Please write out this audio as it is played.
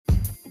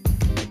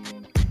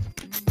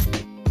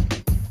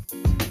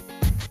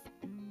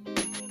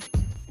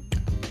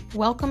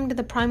Welcome to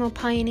the Primal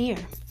Pioneer,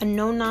 a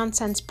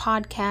no-nonsense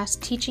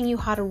podcast teaching you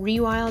how to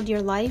rewild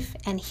your life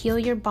and heal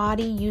your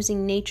body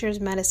using nature's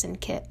medicine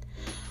kit.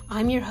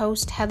 I'm your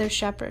host, Heathar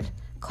Shepard,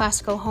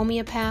 classical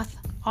homeopath,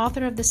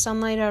 author of the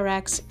Sunlight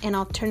RX, and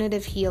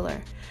alternative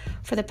healer.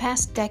 For the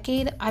past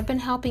decade, I've been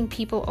helping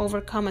people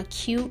overcome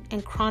acute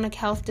and chronic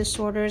health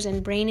disorders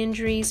and brain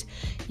injuries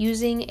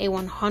using a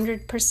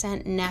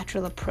 100%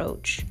 natural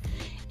approach.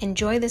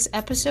 Enjoy this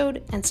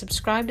episode and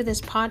subscribe to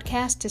this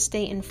podcast to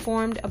stay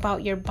informed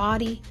about your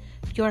body,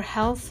 your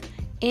health,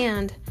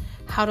 and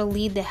how to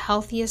lead the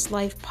healthiest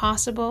life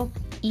possible,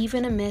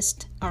 even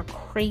amidst our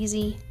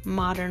crazy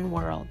modern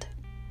world.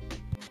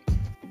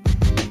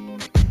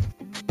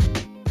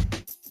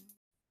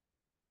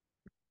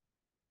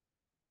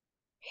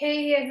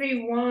 Hey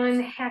everyone,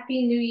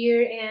 Happy New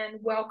Year and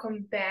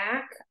welcome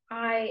back.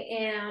 I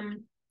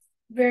am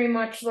very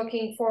much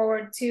looking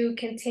forward to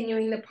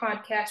continuing the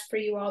podcast for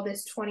you all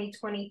this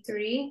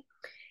 2023.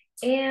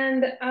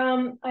 And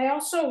I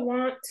also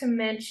want to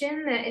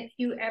mention that if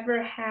you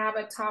ever have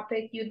a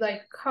topic you'd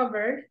like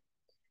covered,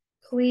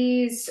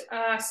 please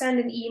send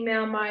an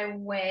email my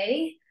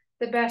way.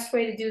 The best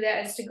way to do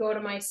that is to go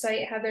to my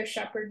site,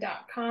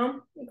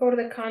 heatharshepard.com, go to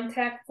the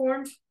contact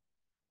form,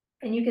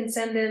 and you can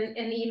send in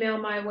an email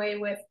my way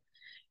with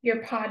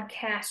your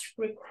podcast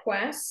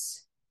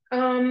requests.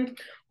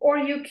 Or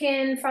you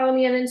can follow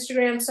me on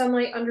Instagram,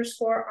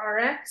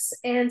 sunlight_RX,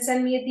 and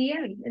send me a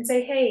DM and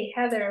say, hey,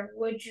 Heather,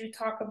 would you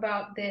talk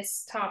about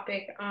this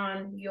topic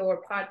on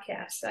your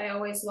podcast? I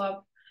always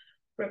love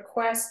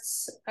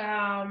requests.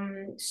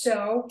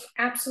 So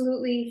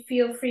absolutely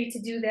feel free to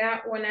do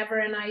that whenever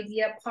an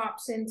idea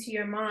pops into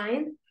your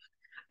mind.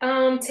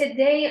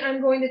 Today,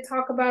 I'm going to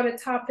talk about a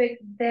topic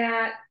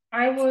that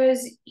I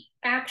was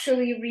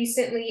actually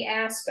recently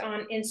asked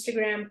on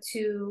Instagram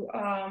to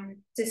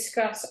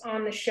discuss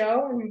on the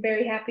show. I'm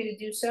very happy to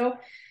do so.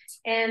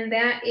 And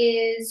that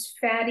is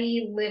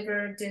fatty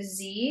liver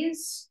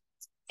disease.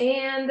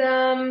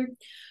 And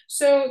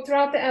so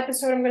throughout the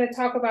episode, I'm going to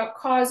talk about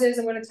causes.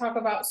 I'm going to talk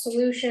about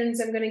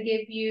solutions. I'm going to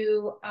give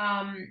you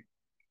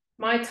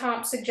my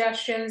top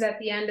suggestions at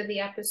the end of the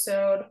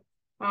episode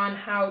on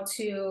how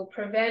to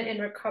prevent and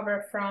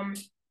recover from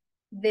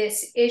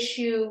this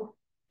issue.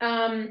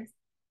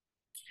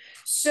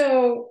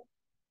 So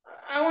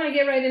I want to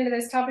get right into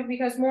this topic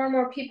because more and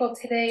more people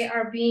today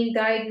are being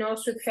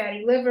diagnosed with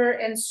fatty liver.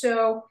 And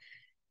so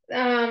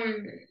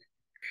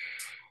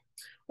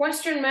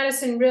Western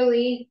medicine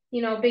really,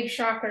 big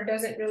shocker,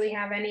 doesn't really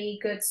have any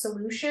good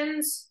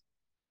solutions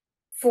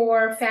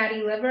for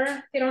fatty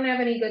liver. They don't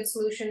have any good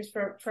solutions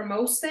for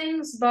most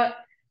things, but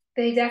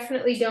they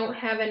definitely don't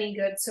have any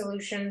good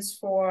solutions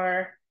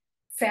for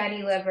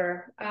fatty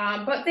liver.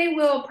 But they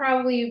will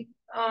probably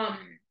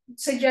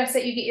suggest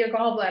that you get your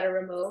gallbladder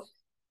removed.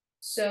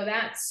 So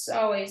that's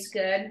always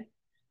good.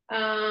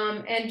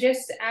 And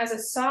just as a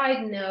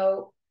side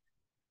note,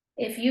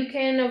 if you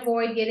can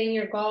avoid getting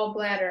your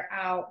gallbladder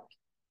out,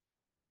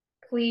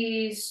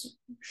 please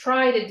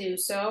try to do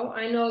so.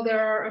 I know there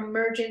are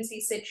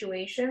emergency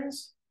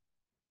situations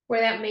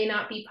where that may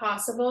not be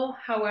possible.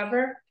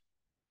 However,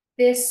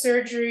 this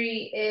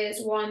surgery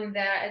is one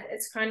that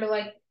it's kind of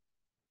like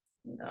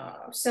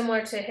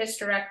similar to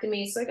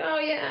hysterectomy. It's like, oh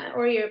yeah,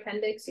 or your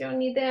appendix, you don't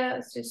need that.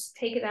 Let's just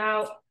take it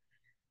out.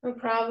 No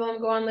problem.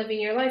 Go on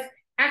living your life.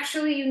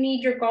 Actually, you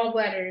need your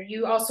gallbladder.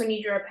 You also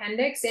need your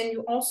appendix. And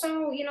you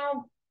also,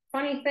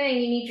 funny thing,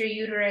 you need your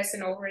uterus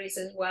and ovaries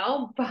as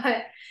well.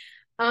 But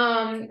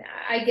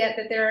I get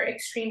that there are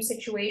extreme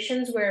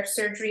situations where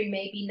surgery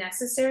may be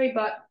necessary,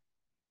 but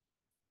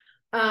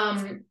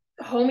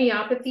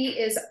homeopathy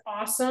is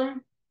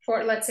awesome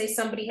for, let's say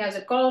somebody has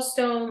a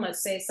gallstone,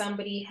 let's say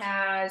somebody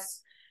has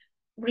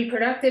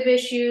reproductive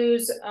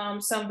issues,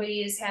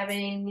 somebody is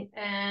having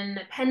an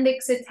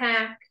appendix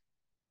attack.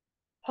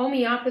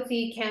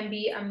 Homeopathy can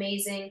be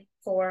amazing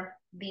for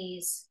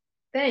these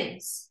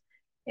things.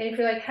 And if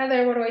you're like,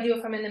 Heather, what do I do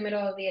if I'm in the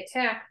middle of the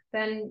attack?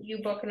 Then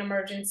you book an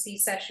emergency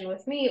session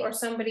with me or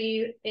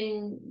somebody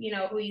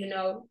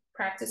who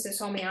practices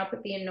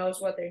homeopathy and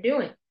knows what they're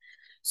doing.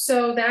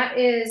 So that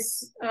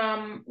is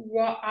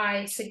what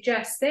I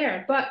suggest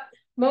there. But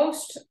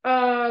most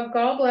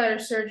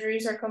gallbladder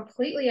surgeries are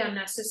completely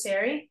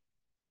unnecessary.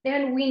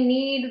 And we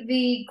need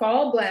the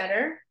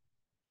gallbladder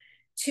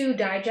to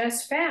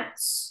digest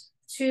fats,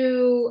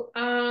 to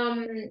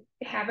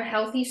have a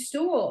healthy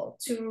stool,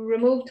 to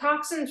remove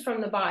toxins from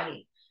the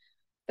body.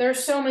 There are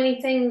so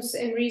many things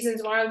and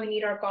reasons why we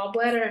need our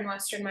gallbladder, and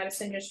Western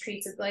medicine just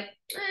treats it like,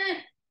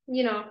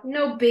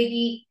 no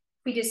biggie.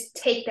 We just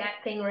take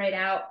that thing right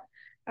out.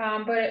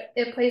 But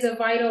it plays a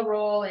vital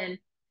role in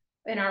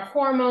our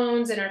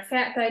hormones, in our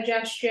fat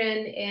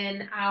digestion,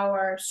 in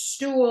our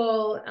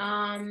stool,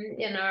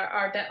 in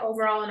our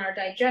overall in our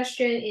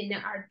digestion, in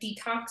our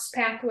detox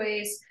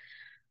pathways.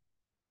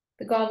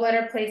 The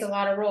gallbladder plays a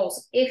lot of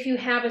roles. If you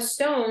have a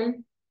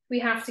stone, we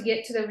have to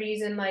get to the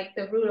reason, like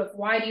the root of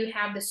why do you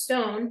have the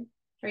stone?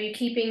 Are you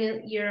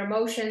keeping your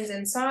emotions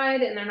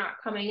inside and they're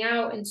not coming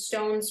out and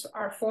stones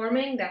are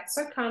forming? That's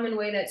a common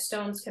way that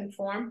stones can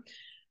form.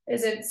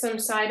 Is it some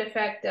side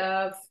effect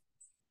of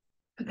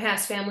a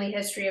past family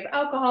history of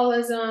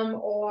alcoholism,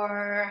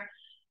 or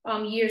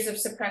years of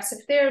suppressive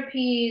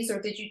therapies, or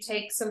did you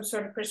take some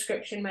sort of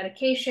prescription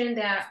medication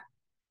that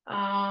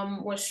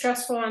was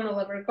stressful on the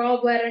liver,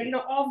 gallbladder,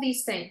 all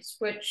these things,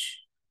 which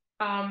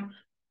I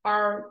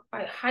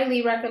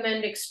highly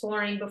recommend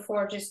exploring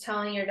before just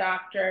telling your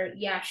doctor,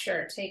 yeah,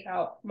 sure, take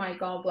out my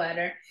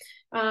gallbladder.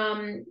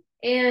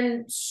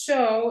 And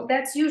so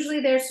that's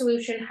usually their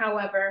solution.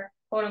 However,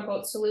 quote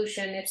unquote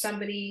solution, if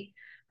somebody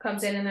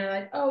comes in and they're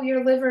like, oh,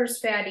 your liver's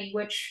fatty,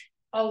 which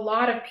a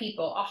lot of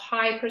people, a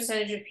high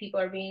percentage of people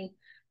are being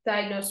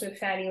diagnosed with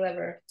fatty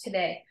liver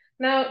today.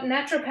 Now,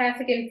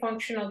 naturopathic and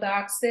functional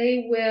docs,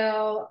 they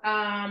will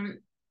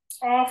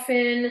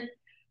often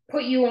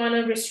put you on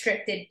a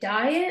restricted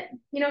diet,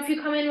 if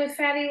you come in with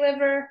fatty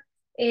liver,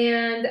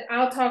 and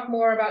I'll talk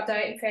more about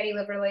diet and fatty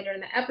liver later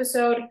in the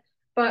episode,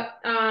 but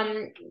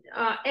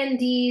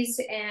NDs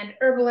and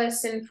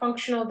herbalists and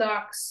functional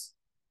docs,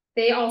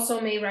 they also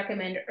may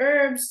recommend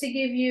herbs to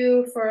give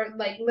you for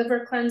like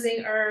liver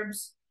cleansing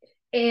herbs.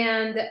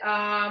 And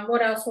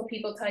what else will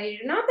people tell you?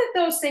 Not that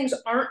those things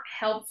aren't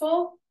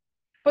helpful,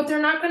 but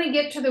they're not going to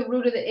get to the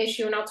root of the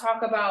issue. And I'll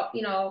talk about,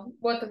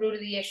 what the root of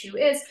the issue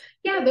is.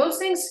 Yeah, those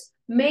things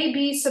may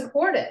be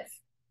supportive,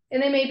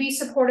 and they may be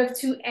supportive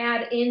to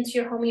add into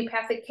your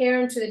homeopathic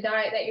care, into the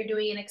diet that you're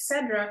doing, and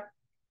etc.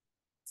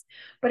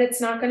 But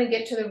it's not going to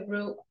get to the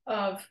root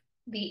of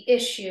the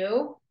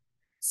issue.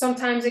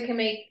 Sometimes it can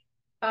make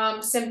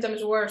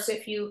symptoms worse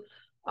if you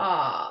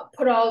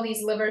put all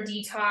these liver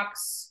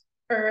detox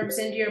herbs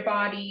into your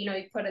body. You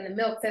put in the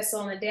milk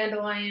thistle and the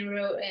dandelion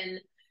root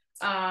and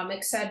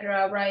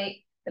etc., right?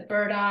 The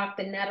burdock,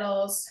 the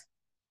nettles.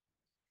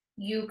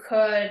 You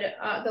could,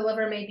 the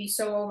liver may be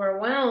so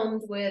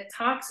overwhelmed with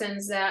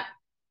toxins that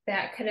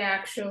could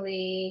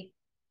actually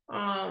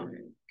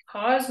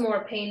cause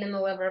more pain in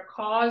the liver,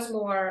 cause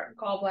more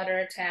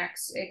gallbladder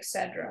attacks,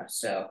 etc.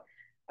 So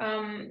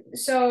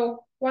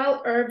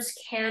while herbs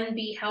can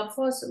be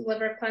helpful as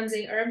liver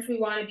cleansing herbs, we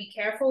want to be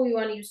careful. We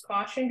want to use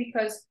caution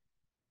because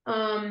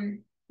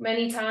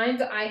many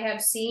times I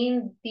have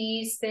seen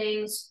these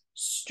things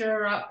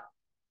stir up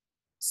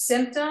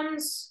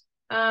symptoms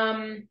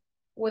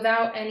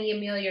without any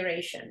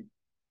amelioration.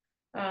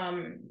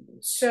 And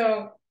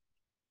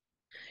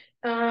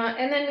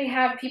then we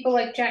have people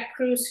like Jack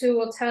Kruse who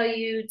will tell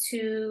you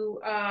to,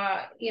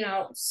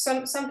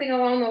 something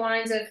along the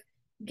lines of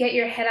get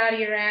your head out of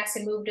your ass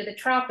and move to the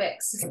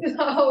tropics.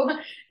 So,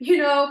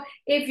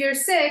 if you're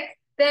sick,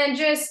 then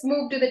just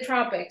move to the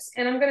tropics.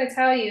 And I'm going to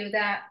tell you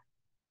that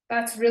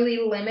that's really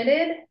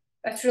limited.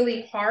 That's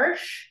really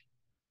harsh.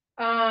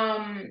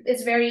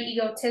 It's very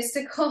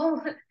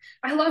egotistical.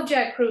 I love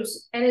Jack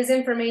Kruse and his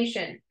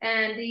information,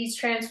 and he's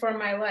transformed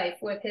my life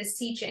with his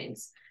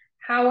teachings.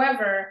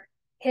 However,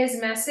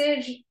 his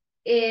message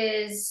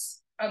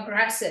is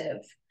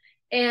aggressive,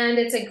 and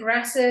it's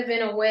aggressive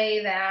in a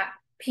way that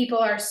people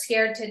are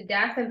scared to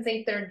death and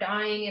think they're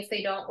dying if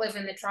they don't live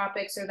in the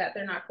tropics, or that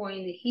they're not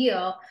going to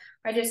heal.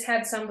 I just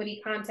had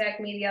somebody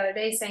contact me the other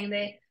day saying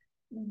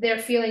they're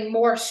feeling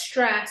more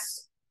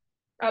stressed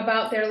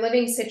about their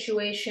living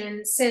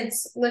situation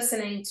since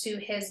listening to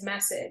his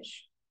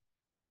message.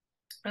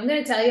 I'm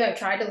going to tell you, I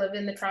tried to live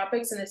in the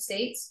tropics in the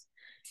States.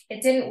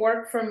 It didn't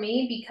work for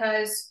me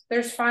because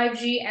there's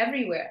 5G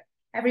everywhere.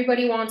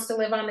 Everybody wants to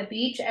live on the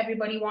beach.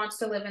 Everybody wants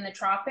to live in the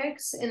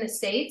tropics in the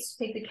States.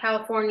 Take the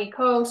California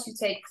coast, you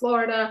take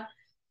Florida,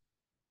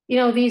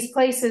 these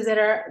places that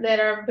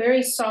are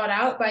very sought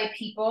out by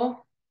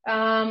people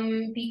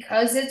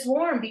because it's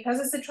warm, because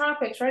it's the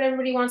tropics, right?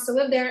 Everybody wants to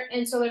live there.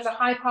 And so there's a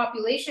high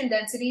population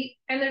density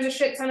and there's a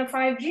shit ton of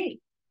 5G.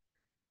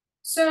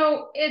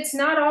 So it's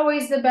not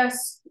always the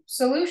best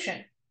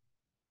solution.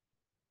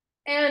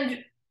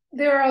 And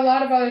there are a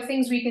lot of other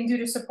things we can do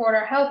to support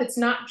our health. It's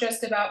not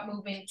just about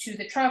moving to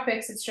the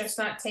tropics. It's just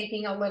not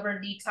taking a liver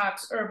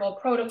detox herbal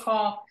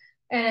protocol.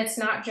 And it's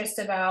not just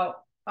about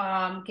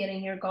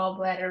getting your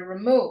gallbladder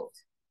removed.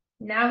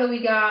 Now that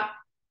we got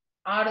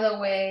out of the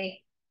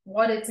way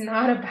what it's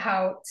not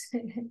about,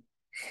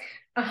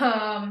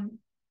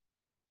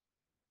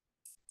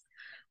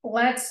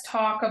 let's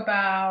talk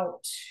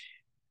about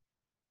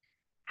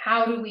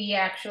how do we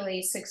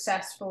actually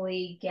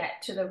successfully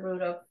get to the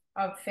root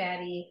of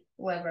fatty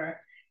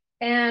liver.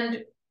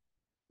 And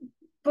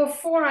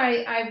before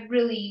I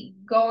really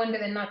go into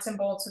the nuts and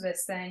bolts of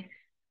this thing,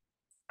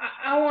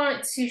 I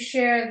want to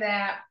share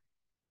that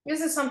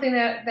this is something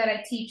that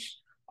I teach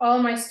all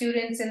of my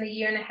students in the 1.5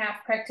 year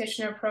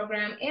practitioner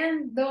program,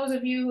 and those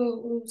of you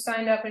who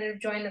signed up and have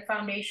joined the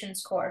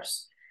foundations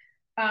course.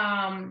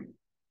 And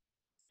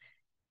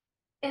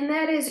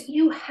that is,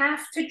 you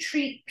have to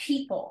treat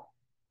people,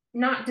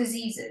 not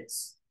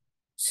diseases.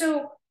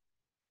 So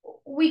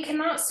we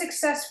cannot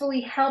successfully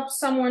help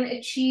someone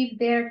achieve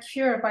their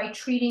cure by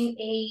treating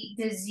a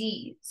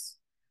disease.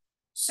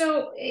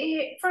 So,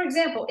 for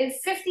example,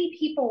 if 50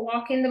 people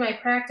walk into my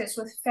practice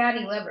with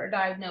fatty liver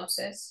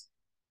diagnosis,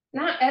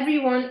 not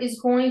everyone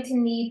is going to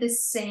need the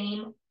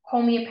same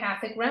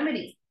homeopathic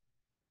remedy.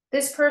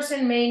 This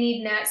person may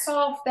need nat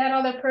sulf, that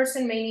other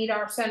person may need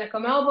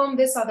arsenicum album,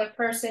 this other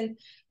person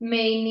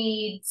may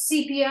need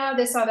sepia,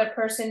 this other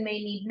person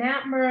may need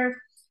nat myrrh.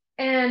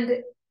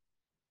 And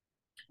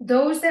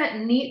those that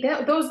need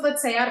those,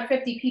 let's say out of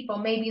 50 people,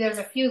 maybe there's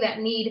a few that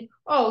need,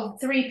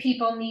 3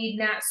 people need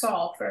nat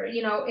sulf, or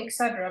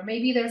etc.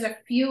 Maybe there's a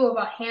few of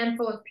a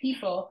handful of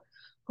people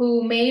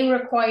who may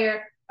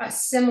require the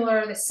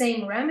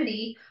same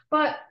remedy,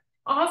 but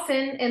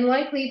often and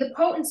likely the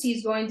potency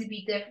is going to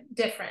be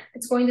different.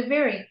 It's going to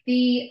vary.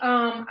 The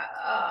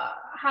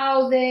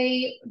how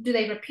they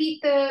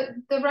repeat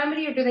the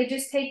remedy, or do they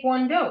just take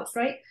one dose,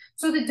 right?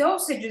 So the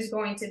dosage is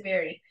going to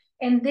vary.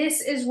 And this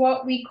is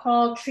what we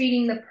call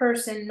treating the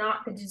person,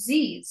 not the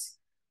disease.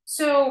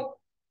 So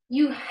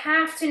you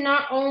have to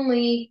not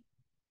only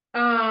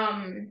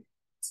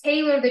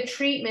tailor the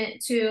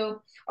treatment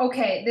to,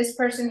 okay, this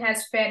person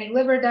has fatty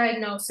liver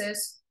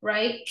diagnosis,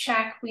 right?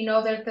 Check, we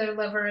know that their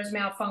liver is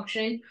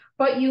malfunctioning,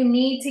 but you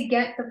need to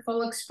get the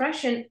full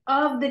expression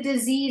of the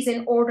disease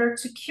in order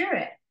to cure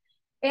it.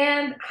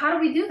 And how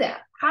do we do that?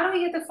 How do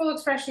we get the full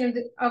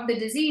expression of the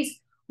disease?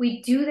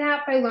 We do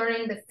that by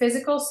learning the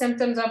physical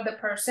symptoms of the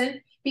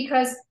person,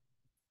 because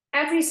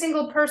every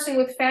single person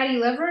with fatty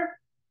liver,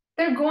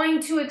 they're going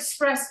to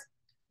express,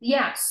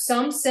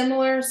 some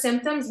similar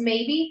symptoms,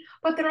 maybe,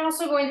 but they're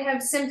also going to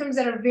have symptoms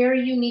that are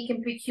very unique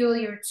and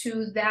peculiar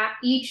to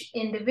each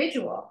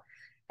individual.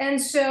 And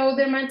so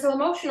their mental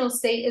emotional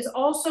state is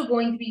also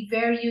going to be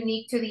very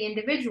unique to the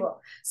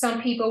individual.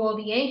 Some people will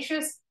be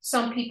anxious,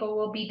 some people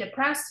will be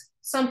depressed,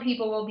 some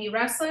people will be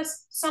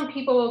restless. Some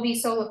people will be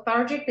so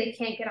lethargic they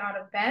can't get out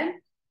of bed.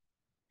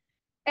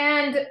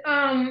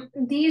 And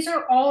these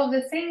are all of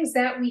the things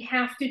that we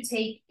have to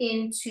take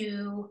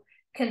into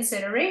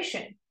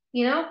consideration.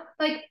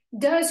 Like,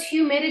 does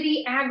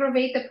humidity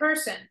aggravate the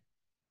person?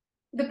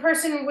 The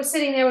person was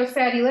sitting there with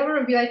fatty liver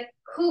and be like,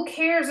 who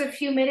cares if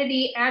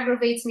humidity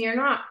aggravates me or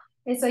not?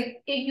 It's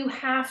like, you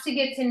have to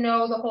get to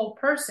know the whole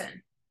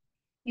person.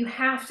 You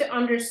have to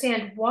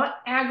understand what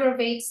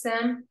aggravates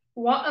them,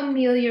 what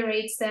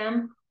ameliorates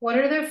them, what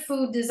are their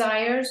food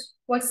desires,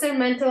 what's their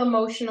mental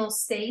emotional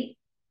state.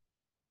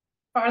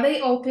 Are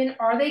they open?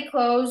 Are they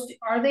closed?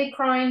 Are they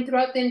crying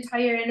throughout the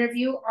entire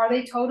interview? Are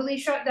they totally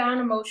shut down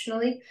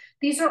emotionally?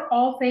 These are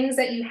all things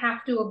that you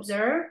have to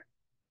observe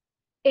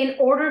in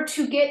order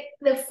to get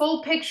the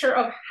full picture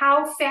of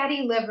how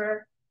fatty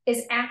liver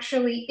is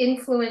actually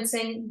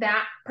influencing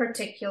that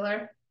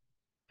particular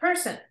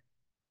person.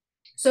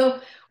 So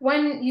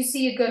when you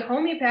see a good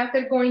homeopath,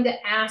 they're going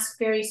to ask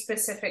very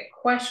specific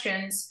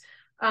questions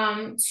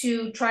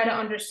to try to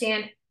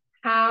understand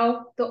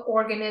how the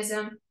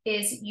organism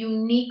is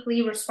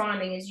uniquely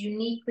responding, is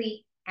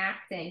uniquely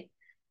acting.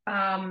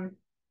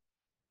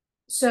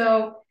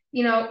 So,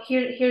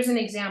 here's an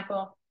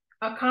example.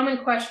 A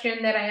common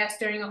question that I ask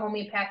during a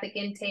homeopathic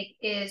intake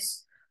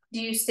is,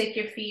 do you stick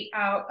your feet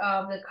out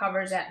of the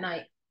covers at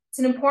night? It's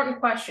an important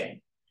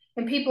question.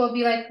 And people will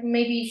be like,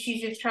 maybe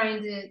she's just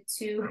trying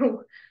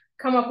to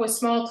come up with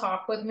small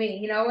talk with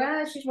me.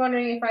 She's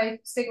wondering if I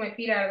stick my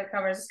feet out of the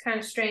covers. It's kind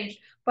of strange.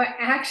 But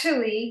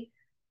actually,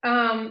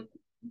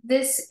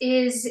 this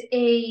is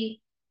a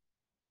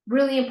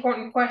really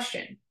important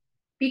question,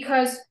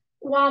 because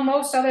while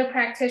most other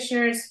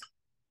practitioners,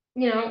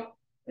 they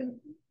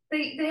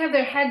have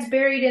their heads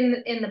buried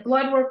in the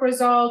blood work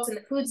results and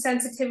the food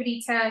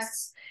sensitivity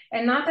tests,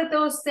 and not that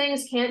those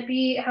things can't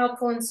be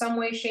helpful in some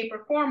way, shape,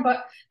 or form,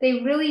 but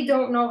they really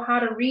don't know how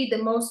to read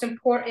the most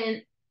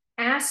important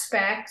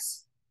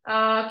aspects,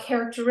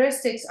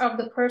 characteristics of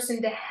the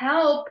person to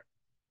help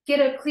get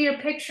a clear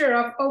picture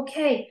of,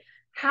 okay,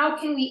 how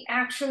can we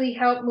actually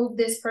help move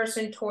this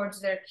person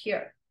towards their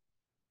cure?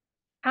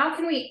 How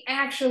can we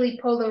actually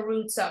pull the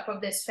roots up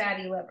of this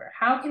fatty liver?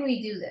 How can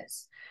we do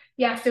this?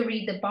 You have to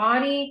read the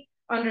body,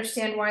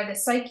 understand why the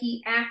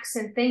psyche acts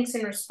and thinks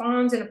and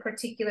responds in a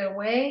particular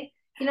way.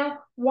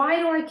 Why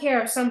do I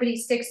care if somebody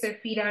sticks their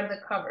feet out of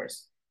the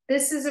covers?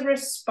 This is a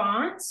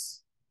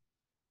response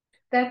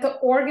that the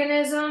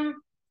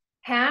organism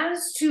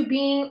has to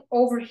being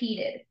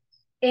overheated.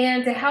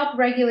 And to help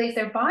regulate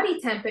their body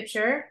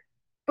temperature,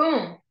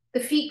 boom, the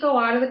feet go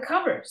out of the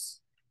covers.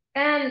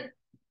 And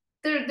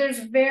there's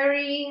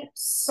very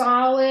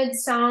solid,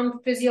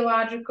 sound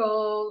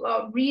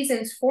physiological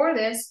reasons for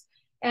this.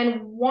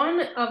 And one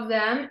of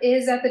them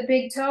is that the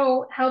big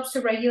toe helps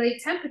to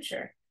regulate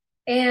temperature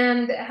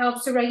and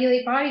helps to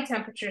regulate body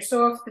temperature.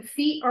 So if the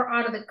feet are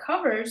out of the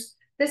covers,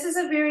 this is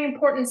a very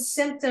important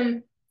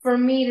symptom for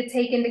me to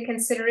take into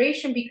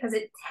consideration, because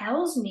it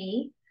tells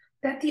me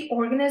that the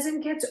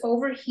organism gets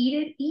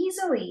overheated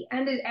easily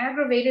and is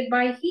aggravated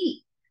by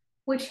heat,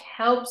 which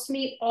helps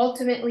me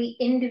ultimately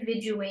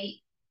individuate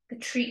the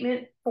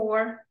treatment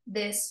for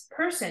this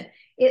person.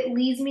 It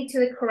leads me to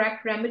the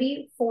correct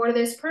remedy for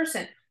this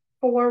person,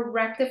 for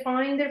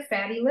rectifying their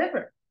fatty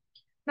liver.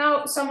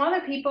 Now, some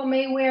other people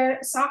may wear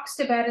socks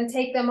to bed and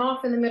take them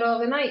off in the middle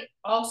of the night.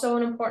 Also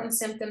an important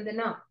symptom to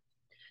know.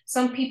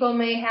 Some people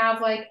may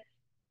have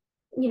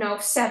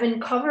 7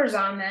 covers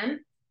on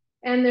them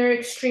and they're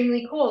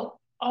extremely cold.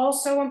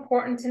 also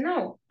important to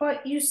know.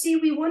 But you see,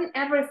 we wouldn't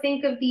ever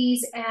think of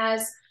these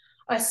as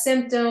a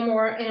symptom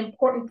or an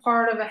important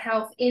part of a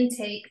health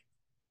intake.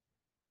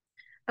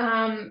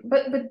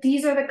 But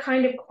these are the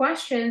kind of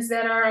questions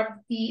that are of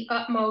the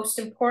utmost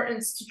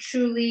importance to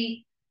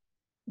truly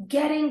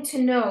getting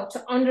to know,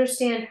 to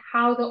understand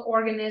how the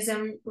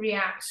organism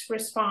reacts,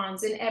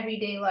 responds in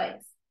everyday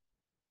life.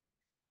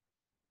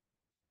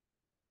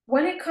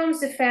 When it comes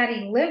to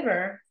fatty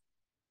liver,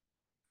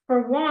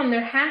 for one,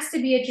 there has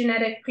to be a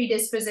genetic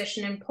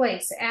predisposition in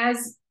place,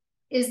 as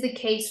is the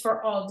case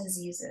for all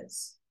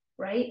diseases,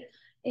 right?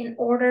 In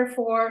order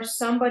for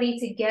somebody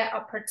to get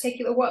a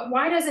particular,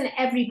 why doesn't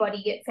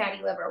everybody get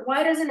fatty liver?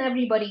 Why doesn't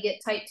everybody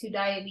get type 2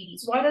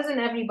 diabetes? Why doesn't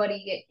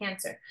everybody get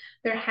cancer?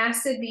 There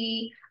has to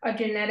be a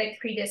genetic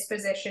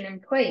predisposition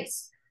in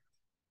place.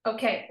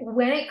 Okay,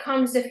 when it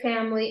comes to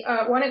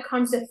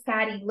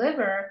fatty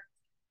liver,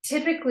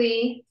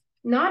 typically,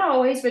 not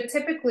always, but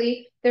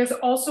typically, there's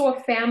also a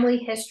family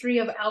history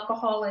of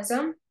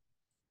alcoholism,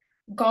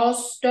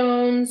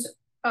 gallstones,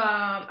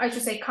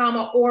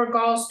 or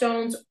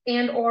gallstones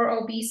and or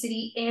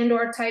obesity and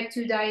or type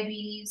 2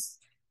 diabetes.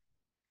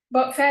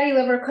 But fatty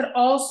liver could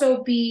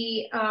also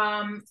be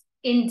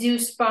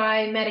induced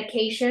by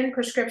medication,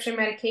 prescription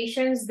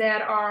medications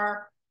that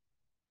are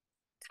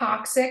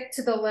toxic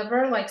to the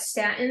liver, like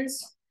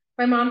statins.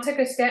 My mom took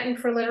a statin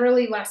for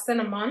literally less than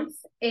a month,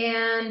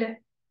 and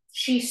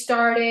she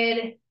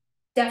started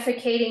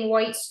defecating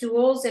white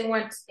stools and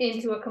went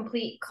into a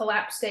complete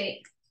collapse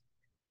state.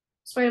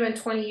 This might have been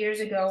 20 years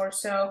ago or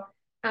so,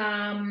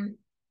 as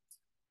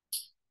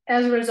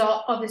a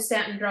result of the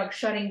statin drug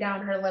shutting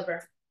down her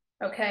liver.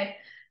 Okay,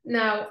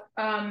 now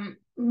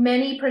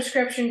many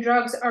prescription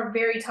drugs are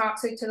very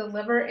toxic to the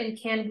liver and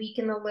can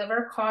weaken the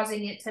liver,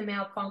 causing it to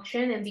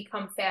malfunction and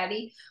become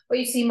fatty. But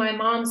you see, my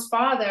mom's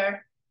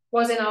father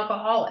was an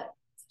alcoholic,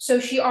 so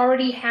she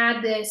already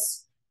had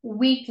this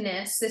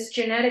weakness, this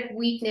genetic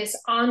weakness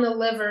on the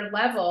liver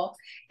level.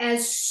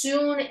 As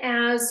soon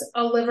as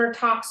a liver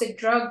toxic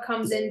drug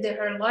comes into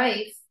her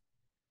life,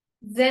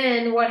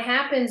 then what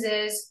happens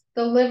is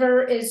the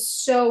liver is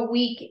so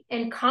weak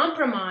and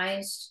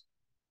compromised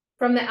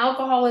from the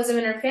alcoholism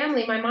in her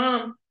family. My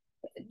mom,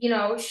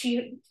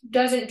 she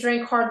doesn't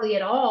drink hardly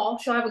at all.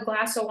 She'll have a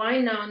glass of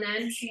wine now and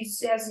then. She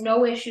has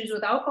no issues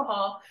with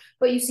alcohol.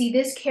 But you see,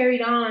 this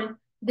carried on,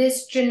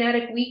 this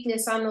genetic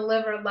weakness on the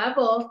liver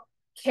level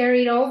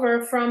carried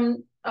over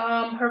from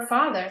her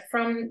father,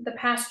 from the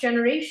past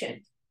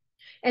generation.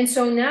 And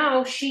so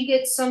now she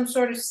gets some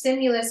sort of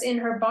stimulus in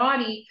her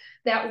body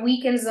that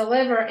weakens the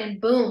liver,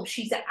 and boom,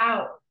 she's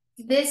out.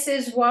 This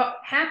is what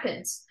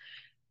happens.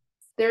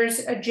 There's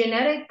a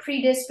genetic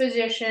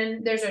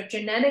predisposition, there's a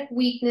genetic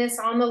weakness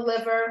on the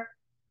liver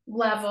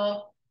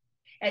level.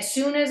 As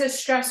soon as a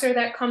stressor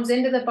that comes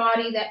into the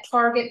body that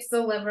targets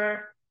the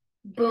liver,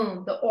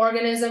 boom, the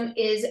organism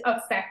is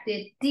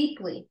affected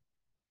deeply.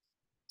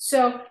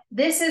 So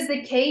this is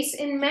the case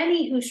in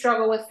many who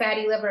struggle with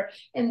fatty liver,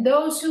 and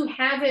those who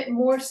have it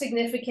more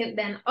significant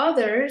than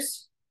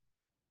others,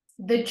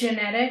 the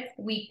genetic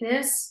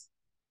weakness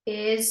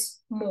is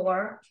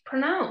more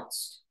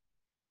pronounced.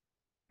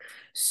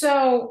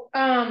 So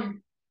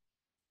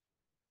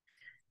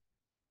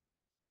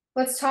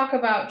let's talk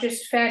about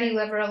just fatty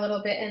liver a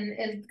little bit,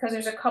 and because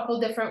there's a couple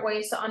different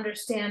ways to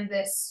understand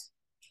this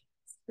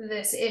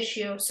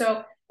issue.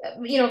 So,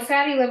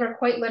 fatty liver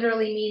quite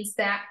literally means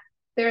that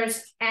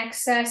there's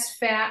excess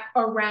fat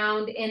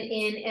around and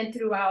in and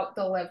throughout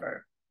the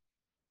liver.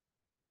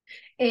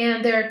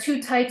 And there are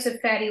two types of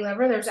fatty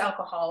liver. There's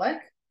alcoholic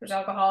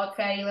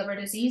fatty liver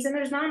disease, and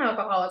there's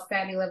non-alcoholic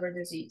fatty liver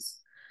disease.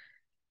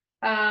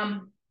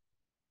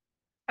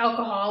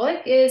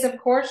 Alcoholic is, of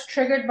course,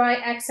 triggered by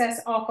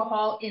excess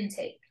alcohol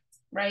intake,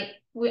 right?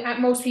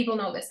 Most people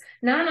know this.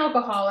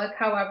 Non-alcoholic,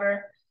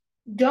 however,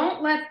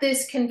 don't let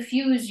this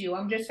confuse you.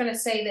 I'm just going to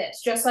say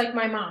this, just like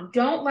my mom.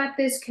 Don't let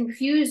this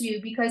confuse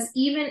you, because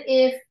even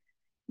if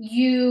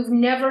you've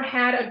never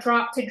had a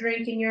drop to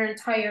drink in your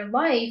entire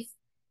life,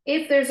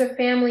 if there's a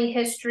family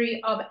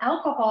history of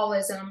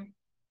alcoholism,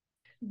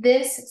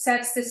 this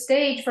sets the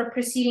stage for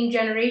preceding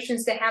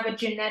generations to have a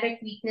genetic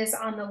weakness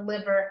on the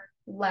liver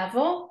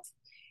level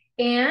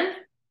and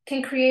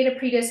can create a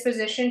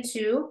predisposition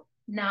to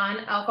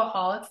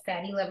non-alcoholic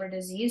fatty liver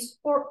disease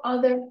or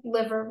other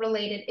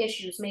liver-related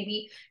issues.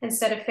 Maybe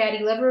instead of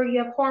fatty liver,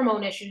 you have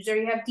hormone issues or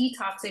you have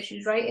detox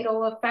issues, right?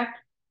 It'll affect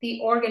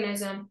the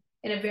organism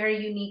in a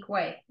very unique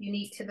way,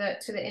 unique to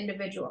the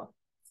individual.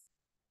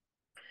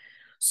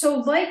 So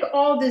like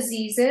all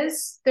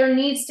diseases, there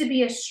needs to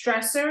be a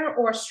stressor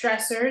or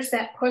stressors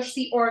that push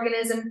the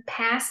organism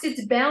past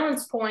its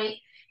balance point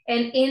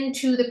and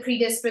into the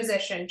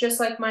predisposition,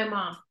 just like my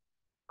mom.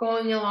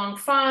 Going along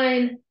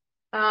fine,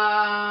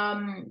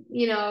 not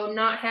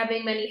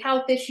having many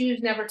health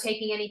issues, never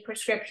taking any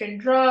prescription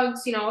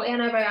drugs,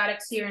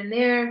 antibiotics here and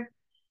there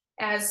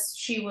as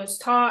she was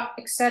taught,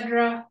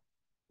 etc.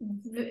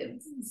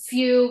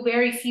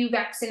 Very few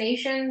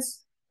vaccinations.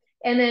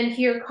 And then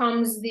here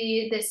comes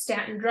the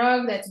statin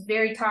drug that's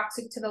very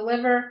toxic to the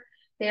liver.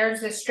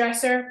 There's the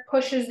stressor,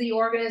 pushes the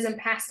organism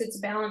past its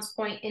balance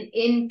point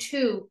and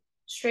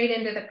straight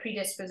into the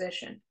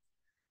predisposition.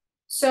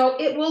 So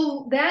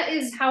that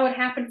is how it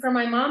happened for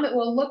my mom. It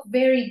will look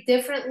very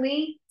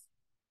differently.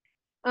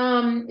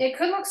 It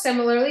could look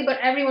similarly, but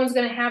everyone's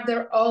going to have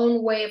their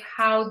own way of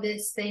how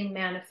this thing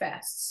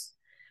manifests.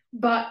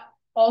 But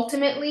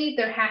ultimately,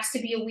 there has to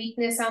be a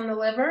weakness on the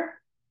liver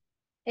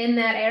in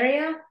that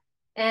area.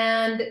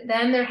 And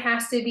then there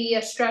has to be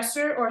a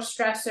stressor or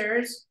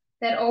stressors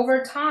that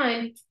over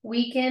time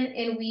weaken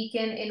and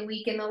weaken and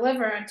weaken the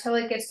liver until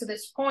it gets to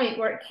this point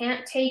where it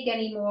can't take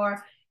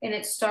anymore and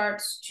it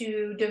starts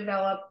to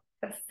develop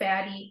a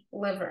fatty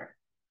liver.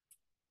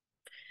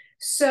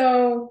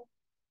 So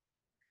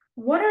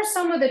what are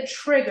some of the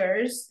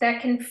triggers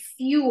that can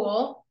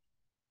fuel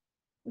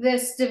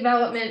this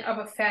development of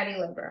a fatty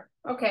liver?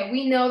 Okay,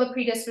 we know the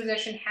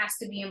predisposition has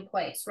to be in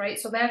place, right?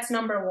 So that's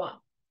number one.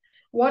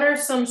 What are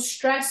some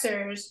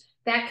stressors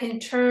that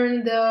can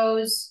turn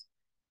those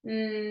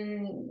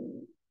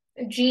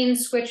gene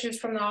switches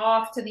from the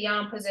off to the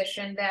on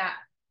position that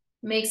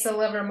makes the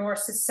liver more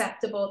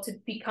susceptible to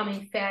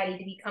becoming fatty,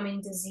 to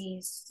becoming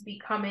diseased, to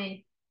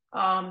becoming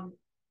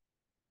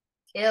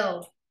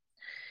ill?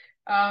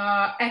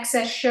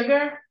 Excess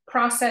sugar,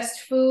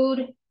 processed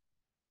food.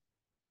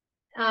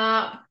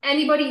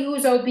 Anybody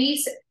who's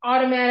obese,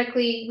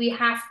 automatically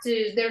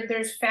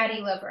there's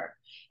fatty liver.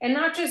 And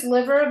not just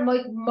liver,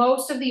 like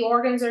most of the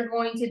organs are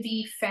going to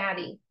be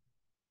fatty.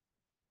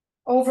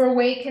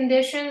 Overweight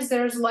conditions,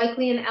 there's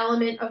likely an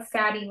element of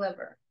fatty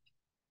liver.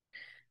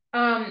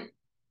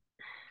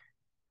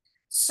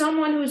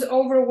 Someone who's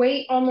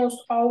overweight almost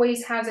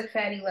always has a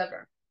fatty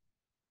liver.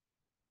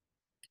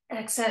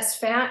 Excess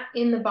fat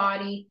in the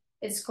body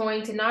is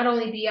going to not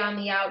only be on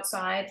the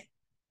outside,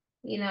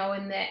 in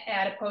the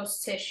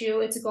adipose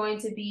tissue, it's going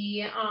to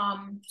be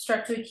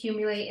start to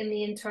accumulate in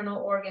the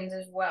internal organs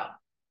as well.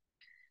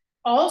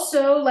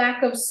 Also,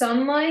 lack of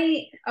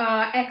sunlight,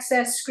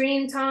 excess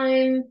screen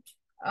time.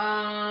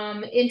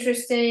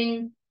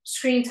 Interesting,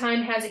 screen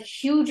time has a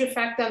huge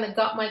effect on the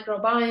gut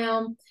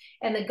microbiome,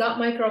 and the gut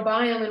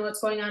microbiome and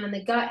what's going on in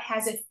the gut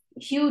has a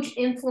huge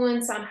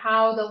influence on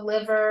how the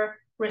liver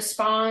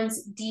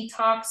responds,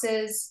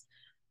 detoxes,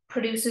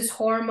 produces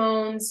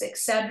hormones,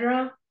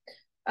 etc.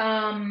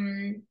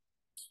 Also,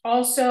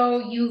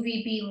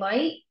 UVB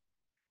light,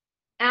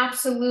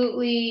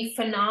 absolutely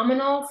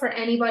phenomenal for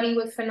anybody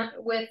with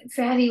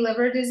fatty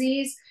liver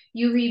disease.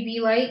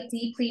 UVB light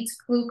depletes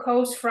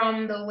glucose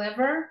from the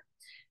liver,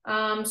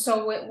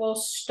 so it will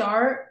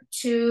start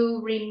to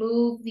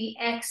remove the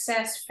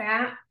excess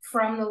fat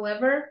from the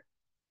liver.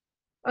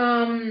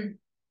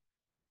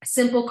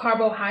 Simple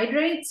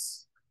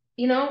carbohydrates,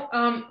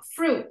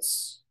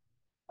 fruits,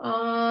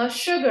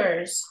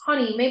 sugars,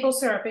 honey, maple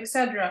syrup,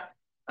 etc.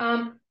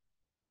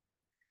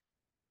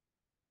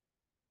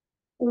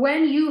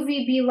 When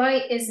UVB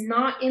light is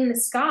not in the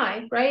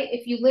sky, right?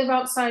 If you live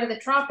outside of the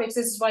tropics,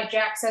 this is why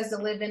Jack says to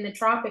live in the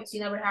tropics. You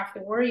never have to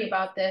worry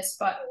about this.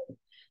 But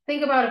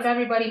think about if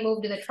everybody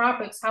moved to the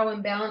tropics, how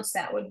imbalanced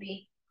that would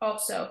be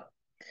also.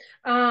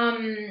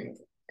 The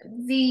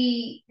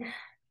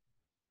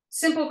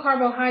simple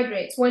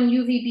carbohydrates, when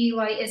UVB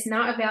light is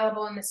not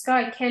available in the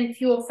sky, can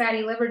fuel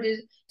fatty liver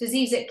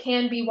disease. It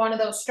can be one of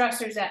those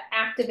stressors that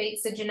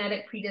activates the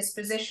genetic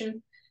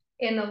predisposition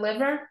in the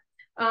liver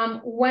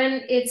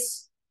when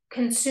it's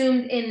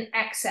consumed in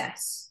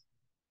excess.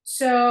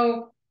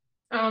 So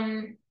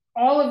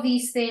all of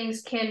these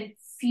things can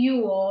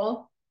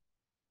fuel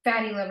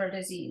fatty liver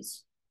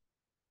disease.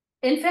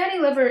 And fatty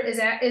liver is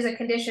a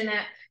condition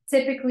that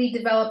typically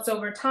develops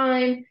over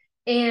time,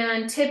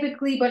 and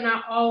typically, but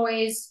not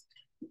always,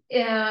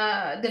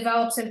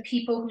 develops in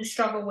people who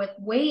struggle with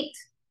weight.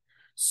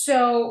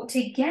 So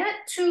to get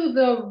to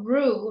the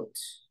root,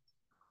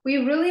 we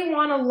really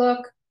want to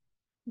look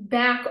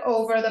back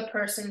over the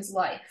person's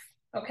life.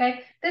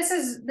 Okay, this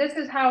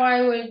is how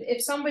I would,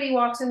 if somebody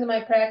walks into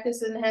my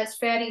practice and has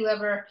fatty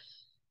liver,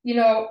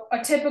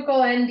 a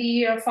typical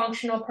ND or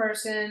functional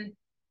person,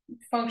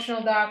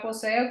 functional doc will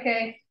say,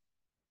 okay,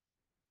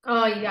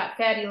 oh, you got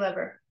fatty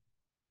liver.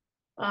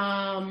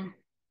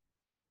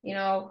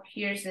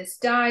 Here's this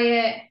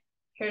diet,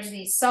 here's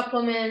these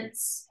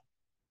supplements,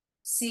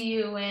 see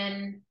you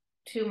in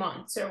 2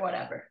 months or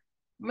whatever.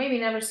 Maybe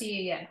never see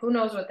you again. Who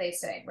knows what they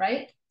say,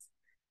 right?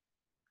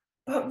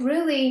 But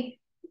really,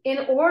 in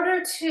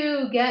order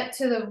to get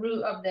to the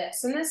root of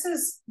this, and this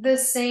is the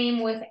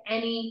same with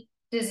any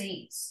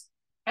disease,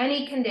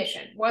 any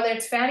condition, whether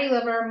it's fatty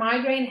liver,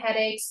 migraine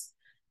headaches,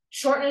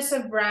 shortness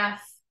of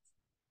breath,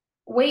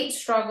 weight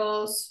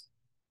struggles,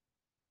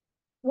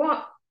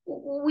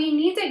 we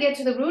need to get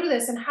to the root of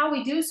this, and how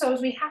we do so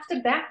is we have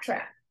to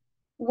backtrack.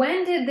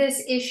 When did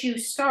this issue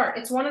start?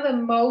 It's one of the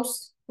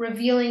most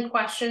revealing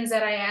questions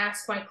that I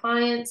ask my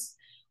clients.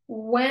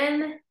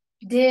 When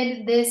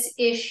did this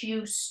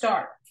issue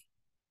start?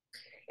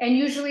 And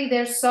usually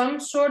there's some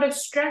sort of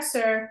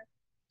stressor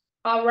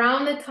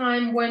around the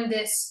time when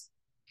this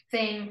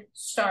thing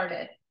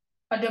started.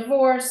 A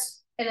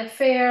divorce, an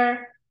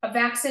affair, a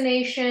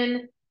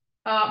vaccination,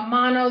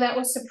 mono that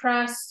was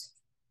suppressed,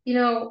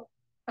 they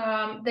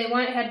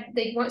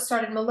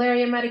started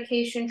malaria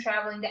medication,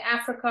 traveling to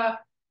Africa,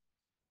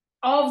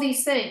 all of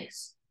these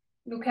things.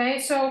 Okay,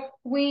 so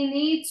we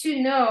need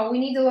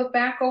to look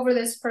back over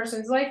this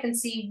person's life and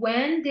see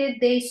when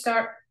did they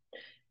start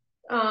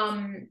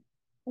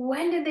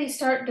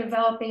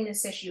developing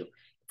this issue.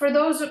 For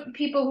those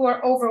people who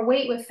are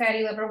overweight with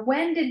fatty liver,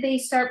 when did they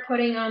start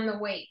putting on the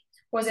weight?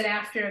 Was it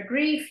after a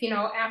grief,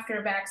 after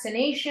a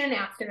vaccination,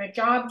 after a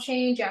job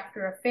change,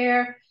 after a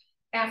affair,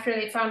 after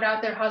they found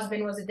out their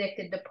husband was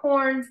addicted to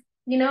porn?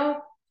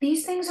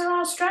 These things are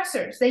all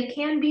stressors. They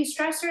can be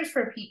stressors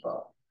for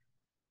people.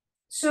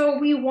 So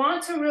we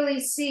want to really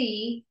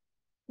see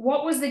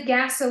what was the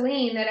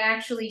gasoline that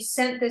actually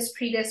sent this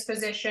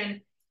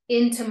predisposition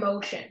into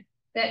motion,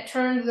 that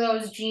turned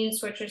those gene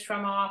switches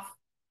from off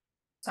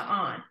to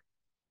on.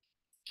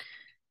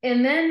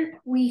 And then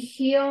we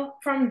heal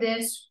from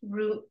this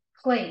root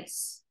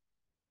place.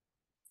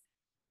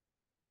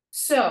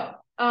 So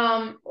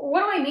what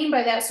do I mean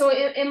by that? So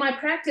in my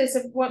practice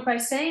by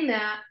saying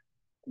that,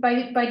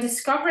 by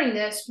discovering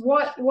this,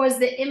 what was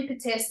the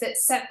impetus that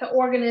set the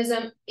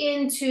organism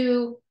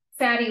into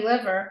fatty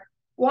liver?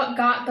 What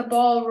got the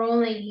ball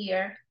rolling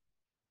here?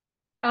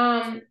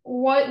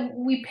 What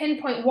we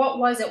pinpoint, what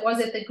was it? Was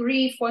it the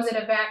grief? Was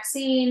it a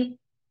vaccine?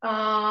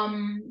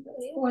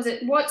 What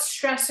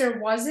stressor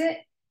was it?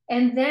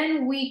 And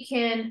then we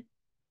can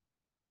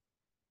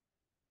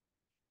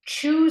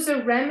choose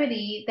a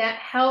remedy that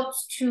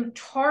helps to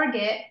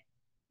target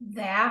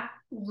that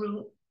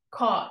root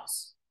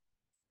cause.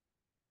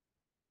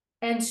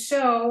 And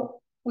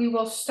so we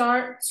will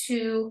start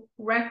to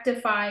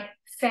rectify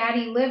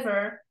fatty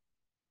liver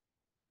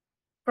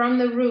from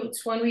the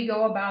roots when we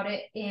go about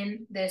it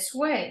in this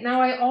way.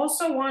 Now, I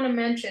also want to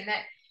mention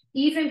that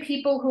even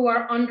people who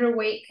are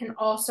underweight can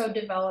also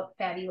develop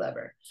fatty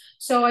liver.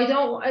 So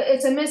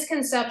it's a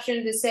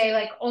misconception to say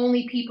like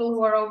only people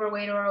who are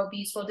overweight or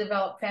obese will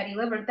develop fatty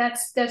liver.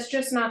 That's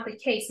just not the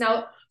case.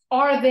 Now,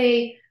 are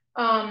they,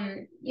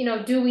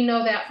 do we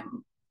know that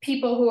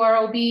people who are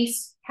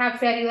obese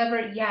have fatty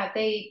liver? Yeah,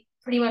 they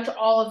pretty much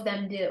all of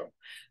them do.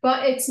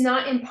 But it's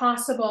not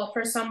impossible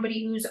for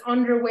somebody who's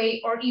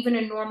underweight or even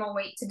a normal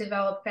weight to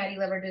develop fatty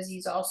liver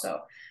disease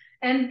also.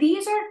 And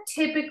these are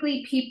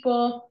typically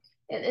people,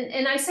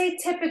 and I say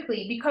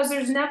typically because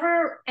there's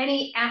never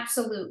any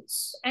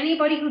absolutes.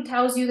 Anybody who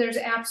tells you there's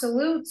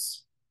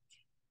absolutes,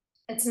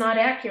 it's not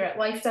accurate.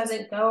 Life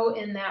doesn't go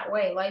in that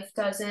way.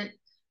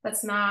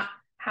 That's not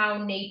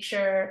how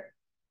nature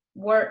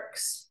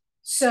works.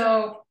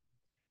 So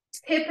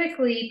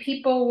typically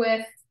people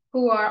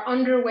who are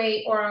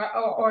underweight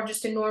or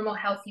just a normal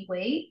healthy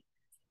weight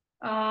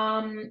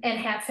and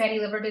have fatty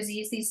liver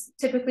disease, these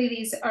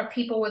are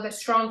people with a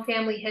strong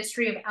family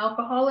history of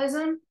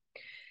alcoholism,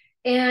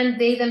 and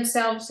they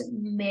themselves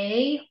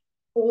may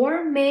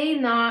or may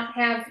not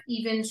have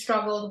even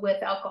struggled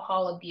with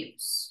alcohol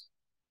abuse.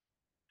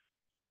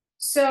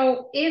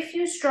 So if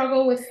you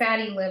struggle with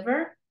fatty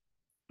liver,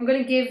 I'm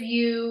going to give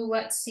you,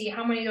 let's see,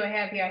 how many do I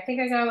have here? I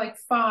think I got like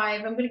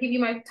 5. I'm going to give you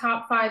my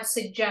top 5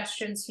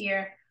 suggestions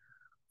here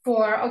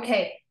for,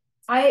 okay,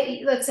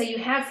 let's say you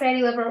have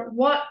fatty liver.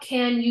 What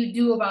can you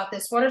do about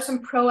this? What are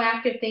some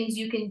proactive things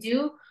you can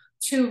do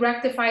to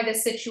rectify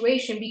this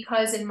situation?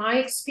 Because in my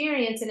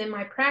experience and in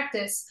my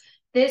practice,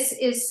 this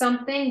is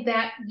something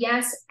that,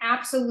 yes,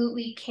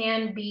 absolutely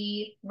can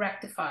be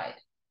rectified.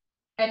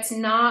 It's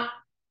not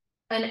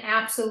an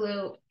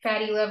absolute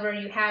fatty liver,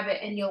 you have it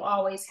and you'll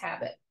always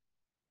have it.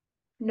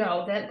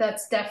 No,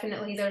 that's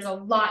definitely, there's a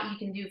lot you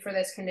can do for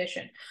this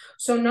condition.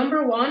 So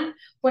number 1,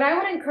 what I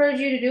would encourage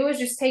you to do is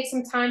just take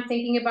some time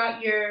thinking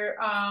about your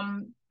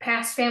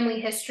past family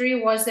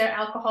history. Was there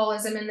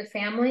alcoholism in the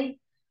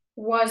family?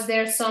 Was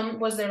there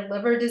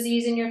liver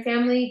disease in your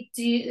family?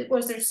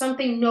 Was there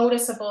something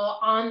noticeable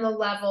on the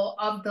level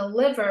of the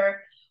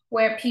liver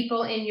where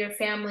people in your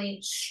family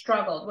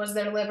struggled? Was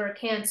there liver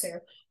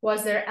cancer?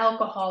 Was there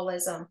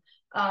alcoholism?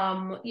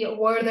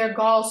 Were there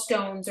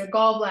gallstones or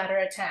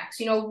gallbladder attacks?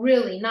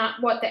 Really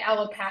not what the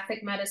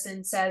allopathic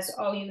medicine says,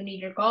 oh, you need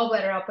your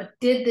gallbladder out, but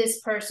did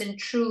this person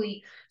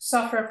truly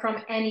suffer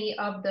from any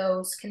of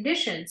those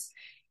conditions?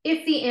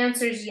 If the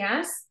answer is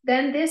yes,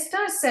 then this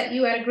does set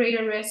you at a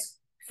greater risk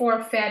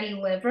for fatty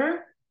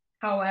liver.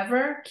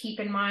 However, keep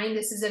in mind,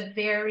 this is a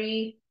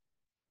very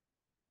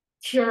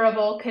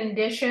curable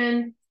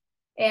condition.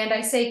 And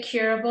I say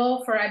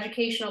curable for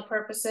educational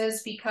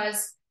purposes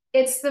because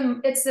it's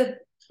the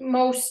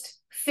most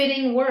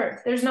fitting word.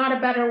 There's not a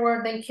better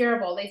word than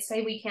curable. They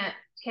say we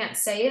can't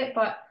say it,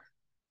 but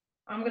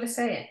I'm going to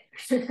say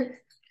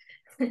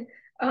it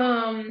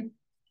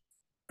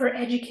for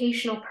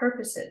educational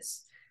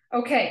purposes.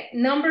 Okay,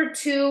 number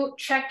 2,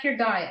 check your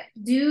diet.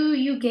 Do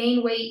you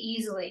gain weight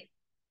easily?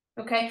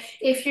 Okay,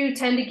 if you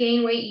tend to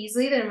gain weight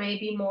easily, there may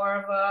be more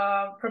of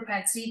a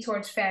propensity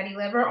towards fatty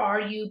liver.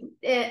 Are you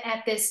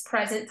at this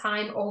present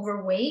time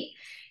overweight?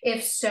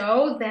 If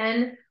so,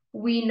 then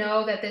we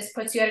know that this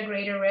puts you at a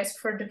greater risk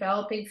for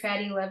developing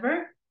fatty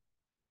liver.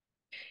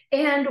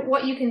 And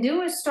what you can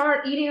do is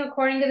start eating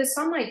according to the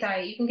sunlight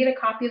diet. You can get a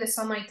copy of the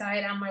sunlight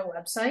diet on my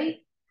website.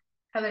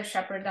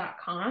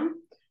 heatharshepard.com.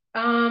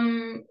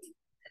 And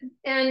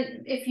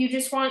if you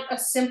just want a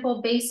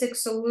simple basic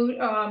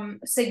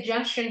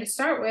suggestion to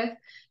start with,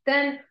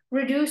 then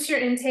reduce your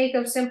intake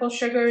of simple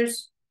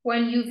sugars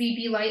when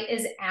UVB light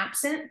is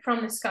absent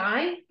from the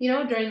sky,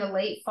 during the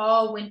late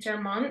fall,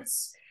 winter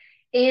months.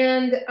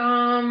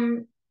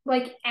 And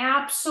like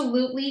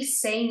absolutely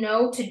say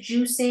no to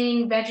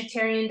juicing,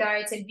 vegetarian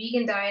diets, and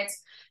vegan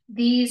diets.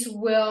 These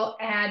will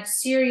add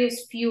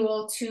serious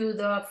fuel to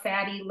the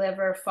fatty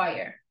liver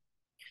fire.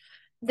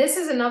 This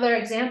is another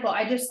example.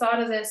 I just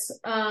thought of this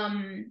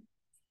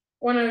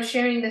when I was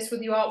sharing this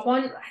with you all.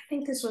 I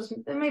think this was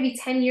maybe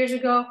 10 years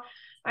ago.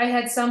 I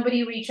had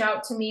somebody reach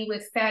out to me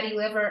with fatty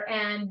liver,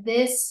 and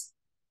this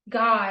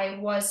guy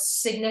was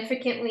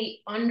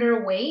significantly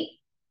underweight.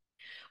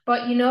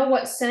 But you know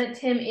what sent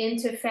him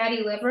into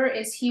fatty liver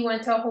is he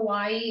went to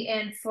Hawaii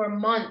and for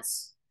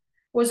months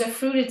was a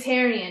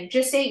fruitarian,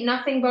 just ate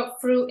nothing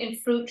but fruit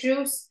and fruit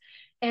juice,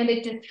 and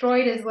it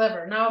destroyed his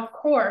liver. Now, of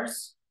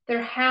course,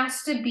 there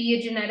has to be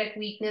a genetic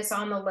weakness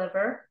on the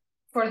liver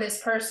for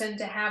this person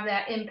to have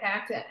that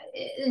impact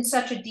in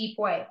such a deep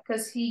way,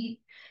 because he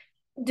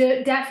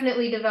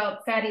definitely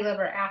developed fatty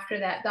liver after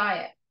that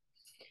diet.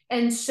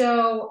 And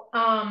so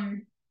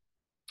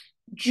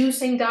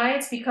juicing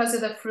diets, because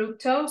of the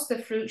fructose, the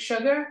fruit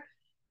sugar,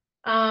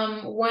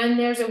 when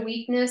there's a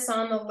weakness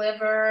on the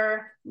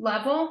liver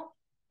level,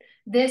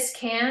 this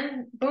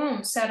can,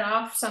 boom, set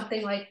off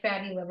something like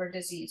fatty liver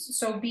disease.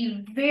 So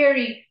be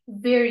very,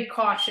 very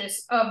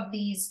cautious of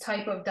these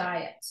type of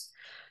diets.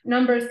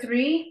 Number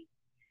 3,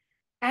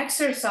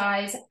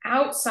 exercise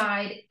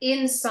outside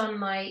in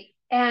sunlight.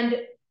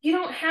 And you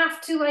don't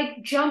have to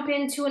like jump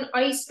into an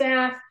ice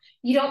bath.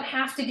 You don't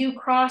have to do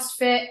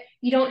CrossFit.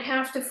 You don't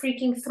have to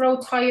freaking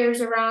throw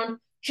tires around.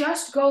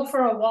 Just go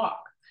for a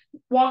walk.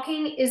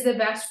 Walking is the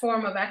best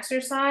form of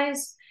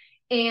exercise.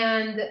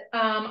 And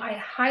I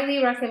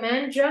highly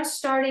recommend just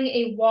starting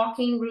a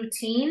walking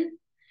routine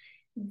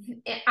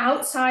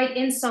outside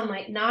in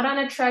sunlight, not on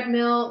a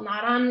treadmill,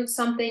 not on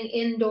something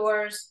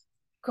indoors.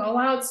 Go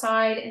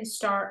outside and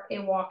start a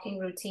walking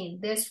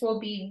routine. This will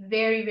be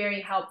very, very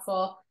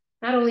helpful,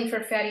 not only for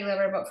fatty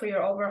liver, but for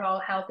your overall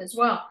health as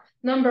well.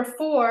 Number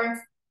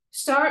 4,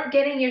 start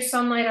getting your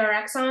Sunlight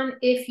RX on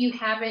if you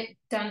haven't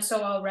done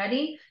so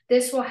already.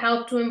 This will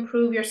help to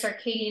improve your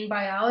circadian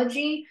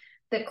biology,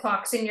 the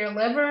clocks in your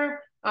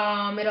liver.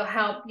 It'll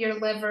help your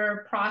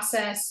liver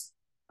process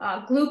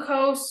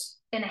glucose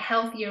in a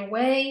healthier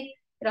way.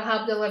 It'll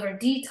help the liver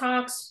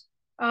detox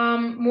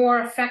more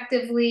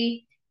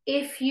effectively.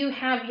 If you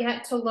have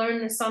yet to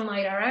learn the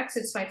Sunlight RX,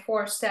 it's my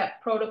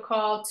 4-step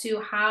protocol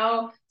to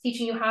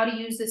teaching you how to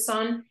use the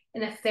sun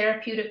in a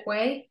therapeutic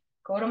way.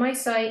 Go to my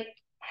site,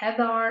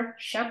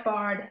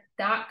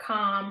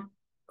 heatharshepard.com.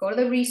 Go to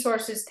the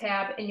resources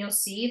tab and you'll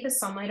see the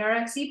Sunlight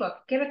RX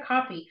ebook. Get a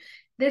copy.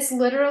 This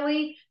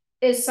literally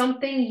is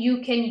something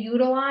you can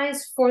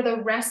utilize for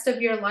the rest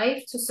of your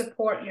life to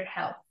support your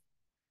health.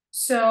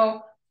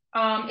 So,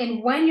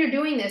 and when you're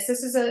doing this,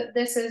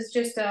 this is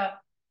just a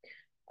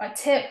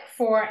tip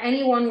for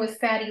anyone with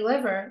fatty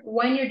liver.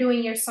 When you're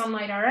doing your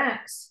Sunlight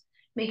RX,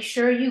 make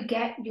sure you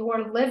get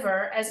your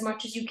liver as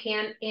much as you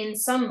can in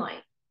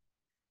sunlight.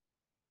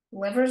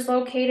 Liver's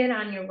located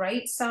on your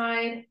right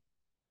side,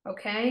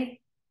 okay?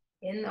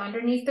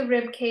 Underneath the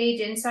rib cage,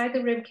 inside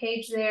the rib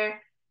cage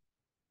there,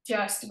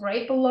 just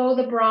right below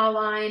the bra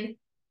line,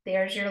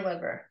 there's your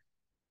liver.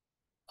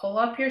 Pull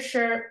up your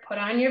shirt, put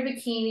on your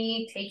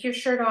bikini, take your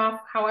shirt off,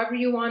 however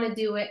you want to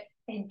do it,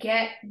 and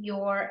get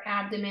your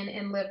abdomen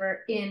and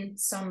liver in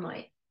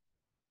sunlight.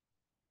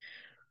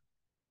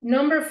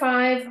 Number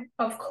 5,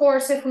 of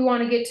course, if we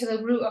want to get to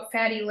the root of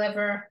fatty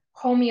liver,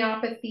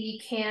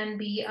 homeopathy can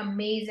be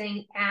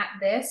amazing at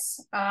this.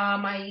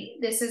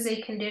 This is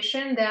a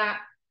condition that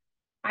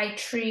I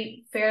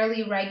treat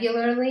fairly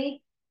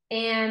regularly,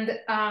 and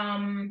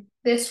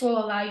this will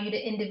allow you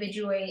to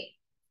individuate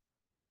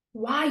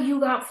why you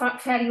got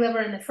fatty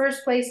liver in the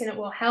first place, and it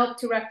will help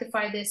to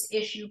rectify this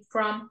issue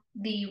from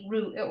the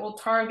root. It will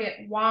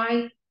target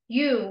why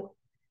you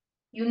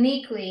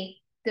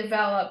uniquely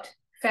developed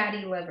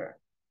fatty liver.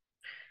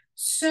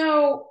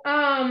 So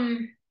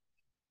I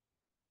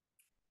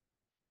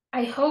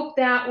hope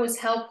that was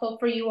helpful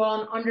for you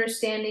all in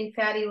understanding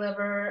fatty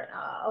liver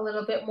a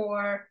little bit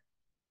more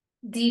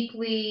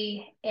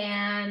deeply.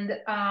 And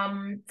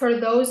for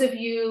those of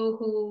you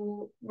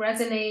who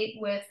resonate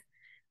with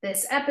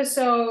this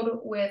episode,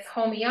 with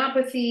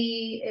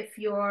homeopathy, if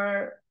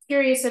you're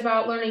curious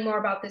about learning more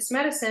about this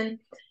medicine,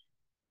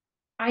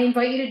 I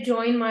invite you to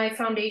join my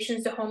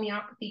Foundations to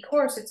Homeopathy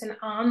course. It's an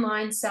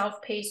online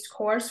self-paced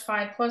course,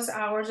 5+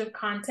 hours of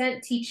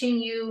content teaching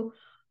you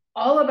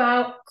all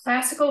about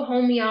classical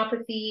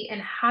homeopathy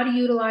and how to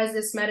utilize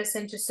this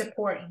medicine to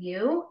support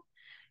you,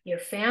 your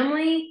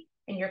family,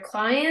 and your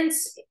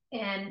clients,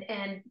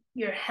 and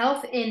your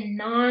health in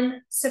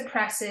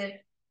non-suppressive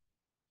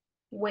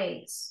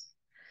ways,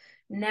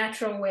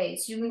 natural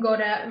ways. You can go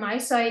to my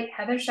site,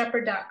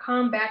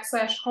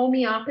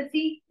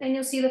 heatharshepard.com/homeopathy, and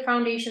you'll see the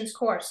Foundations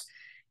course.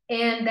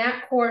 And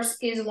that course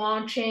is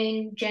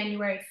launching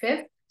January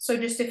 5th, so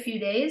just a few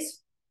days.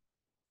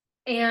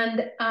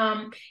 And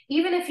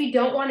even if you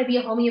don't want to be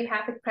a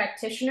homeopathic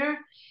practitioner,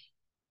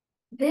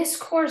 this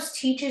course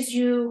teaches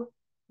you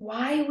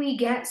why we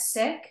get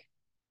sick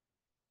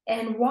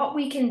and what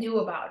we can do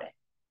about it.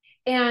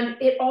 And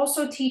it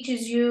also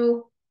teaches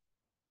you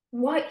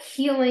what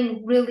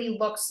healing really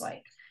looks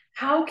like.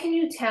 How can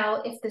you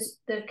tell if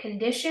the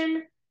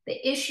condition,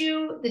 the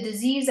issue, the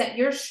disease that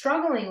you're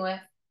struggling with,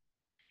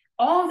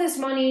 all this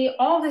money,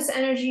 all this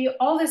energy,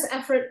 all this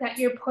effort that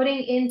you're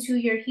putting into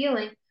your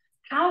healing,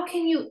 how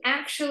can you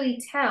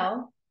actually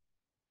tell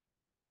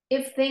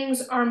if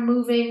things are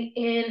moving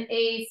in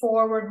a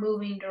forward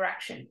moving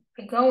direction?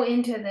 I go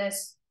into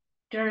this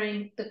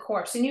during the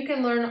course, and you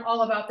can learn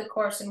all about the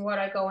course and what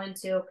I go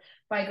into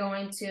by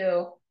going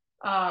to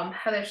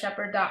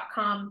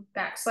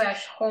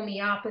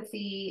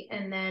heatharshepard.com/homeopathy,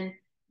 and then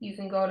you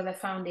can go to the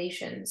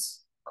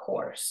foundations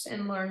course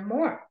and learn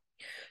more.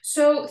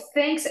 So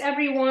thanks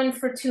everyone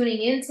for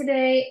tuning in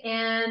today,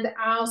 and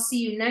I'll see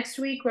you next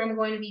week where I'm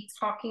going to be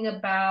talking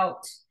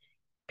about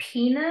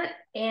peanut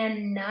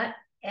and nut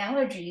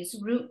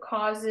allergies, root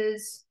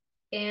causes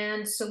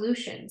and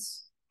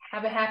solutions.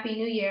 Have a happy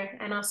new year,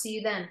 and I'll see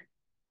you then.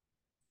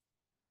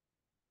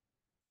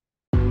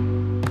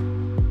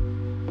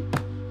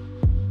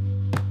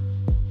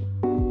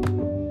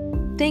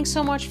 Thanks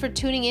so much for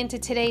tuning into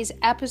today's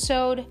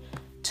episode.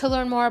 To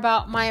learn more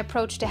about my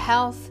approach to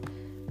health,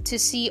 to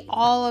see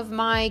all of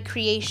my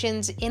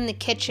creations in the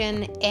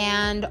kitchen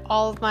and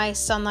all of my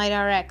Sunlight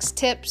RX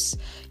tips,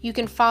 you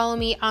can follow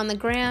me on the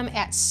gram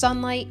at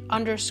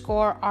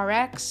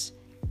sunlight_RX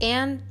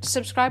and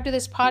subscribe to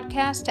this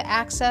podcast to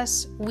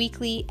access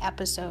weekly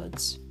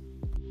episodes.